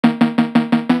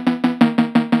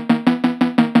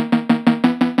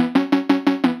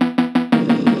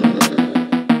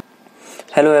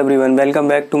Hello everyone, welcome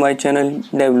back to my channel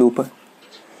DevLooper.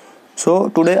 So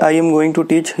today I am going to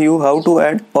teach you how to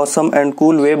add awesome and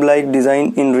cool web-like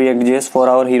design in React.js for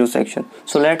our hero section.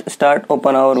 So let's start.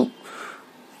 Open our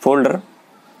folder.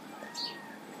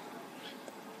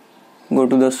 Go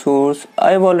to the source.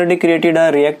 I have already created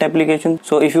a React application.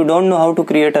 So if you don't know how to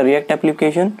create a React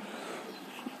application,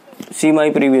 see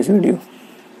my previous video.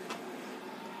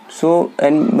 So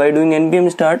and by doing npm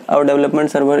start, our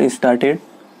development server is started.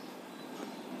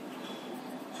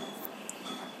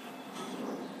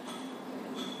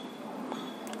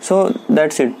 So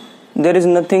that's it. There is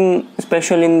nothing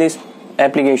special in this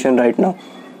application right now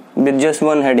with just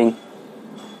one heading.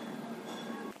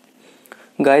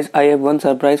 Guys, I have one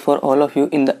surprise for all of you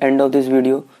in the end of this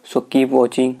video, so keep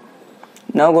watching.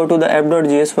 Now go to the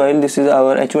app.js file. This is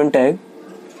our h1 tag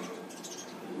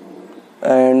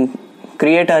and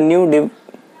create a new div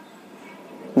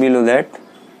below that,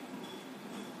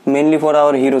 mainly for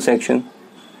our hero section.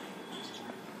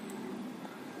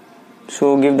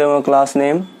 So give them a class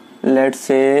name. Let's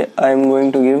say I am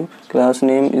going to give class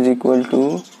name is equal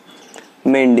to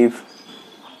main div.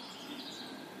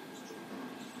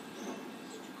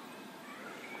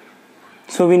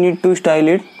 So we need to style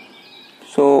it.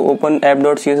 So open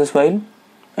app.css file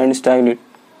and style it.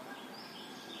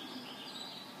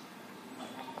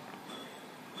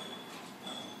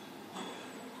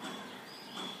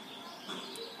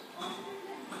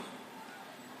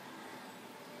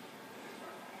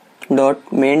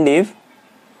 Dot main div,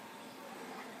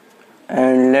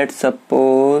 and let's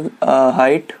suppose a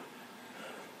height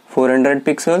 400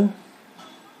 pixel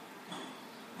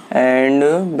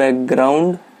and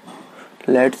background,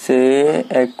 let's say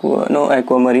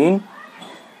aquamarine.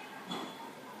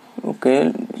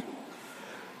 Okay,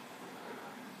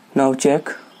 now check.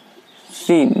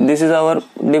 See, this is our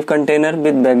div container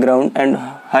with background and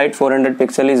height 400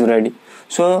 pixel is ready.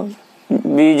 So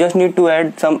we just need to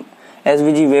add some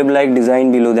SVG web like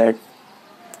design below that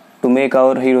to make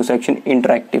our hero section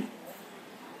interactive.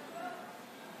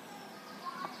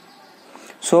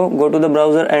 So go to the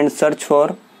browser and search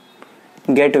for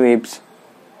get webs.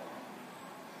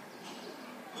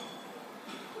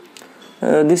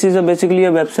 This is basically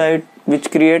a website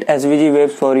which create SVG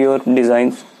webs for your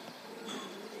designs.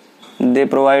 They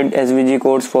provide SVG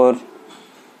codes for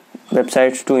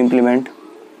websites to implement.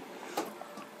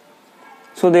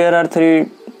 So there are three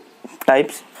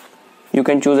types. You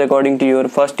can choose according to your.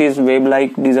 First is web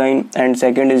like design, and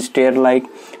second is stair like,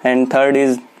 and third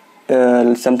is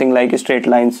something like straight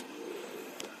lines.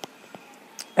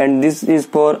 And this is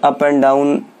for up and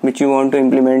down, which you want to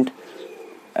implement,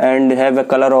 and have a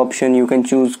color option. You can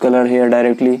choose color here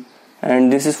directly.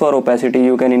 And this is for opacity.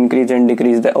 You can increase and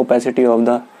decrease the opacity of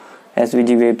the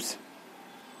SVG webs.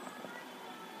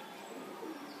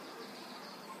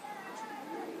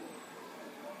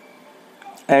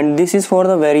 And this is for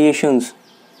the variations.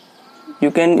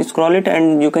 You can scroll it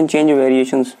and you can change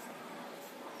variations,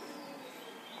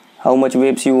 how much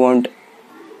webs you want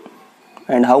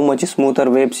and how much smoother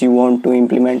webs you want to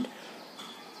implement.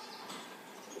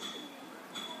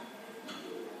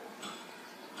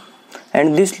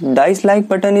 And this dice like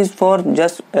button is for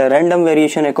just a random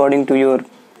variation according to your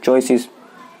choices.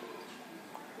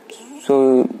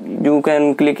 So you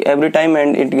can click every time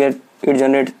and it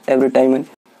generates every time.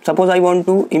 Suppose I want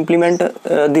to implement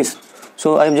this,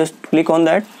 so I just click on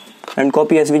that and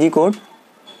copy SVG code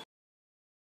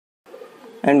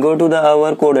and go to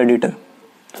our code editor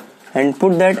and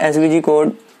put that SVG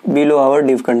code below our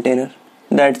div container.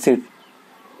 That's it.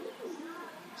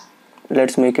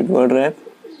 Let's make it word wrap.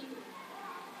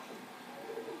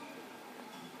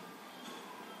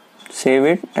 Save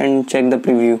it and check the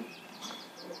preview.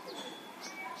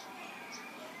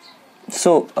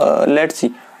 So let's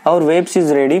see. Our webs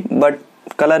is ready, but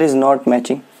color is not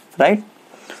matching, right?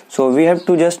 So we have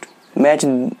to just match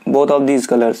both of these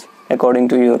colors according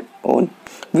to your own.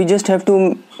 We just have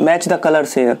to match the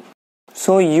colors here.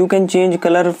 So you can change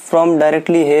color from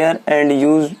directly here and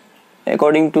use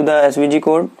according to the SVG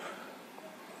code.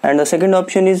 And the second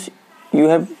option is you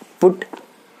have put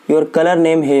your color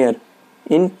name here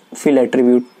in fill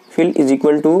attribute. Fill is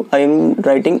equal to, I am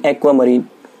writing aquamarine,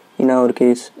 in our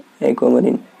case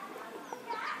aquamarine.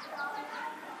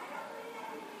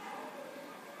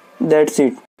 That's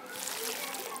it.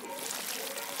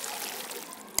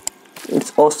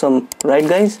 It's awesome, right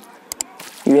guys?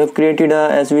 You have created a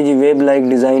SVG web like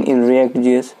design in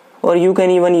React.js, or you can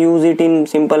even use it in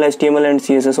simple HTML and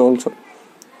CSS also,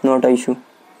 not an issue.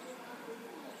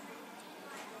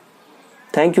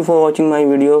 Thank you for watching my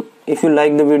video. If you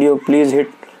like the video, please hit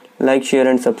like, share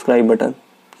and subscribe button.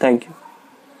 Thank you.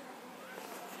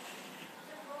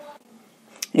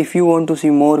 If you want to see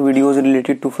more videos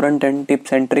related to front end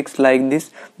tips and tricks like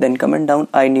this, then comment down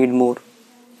I need more.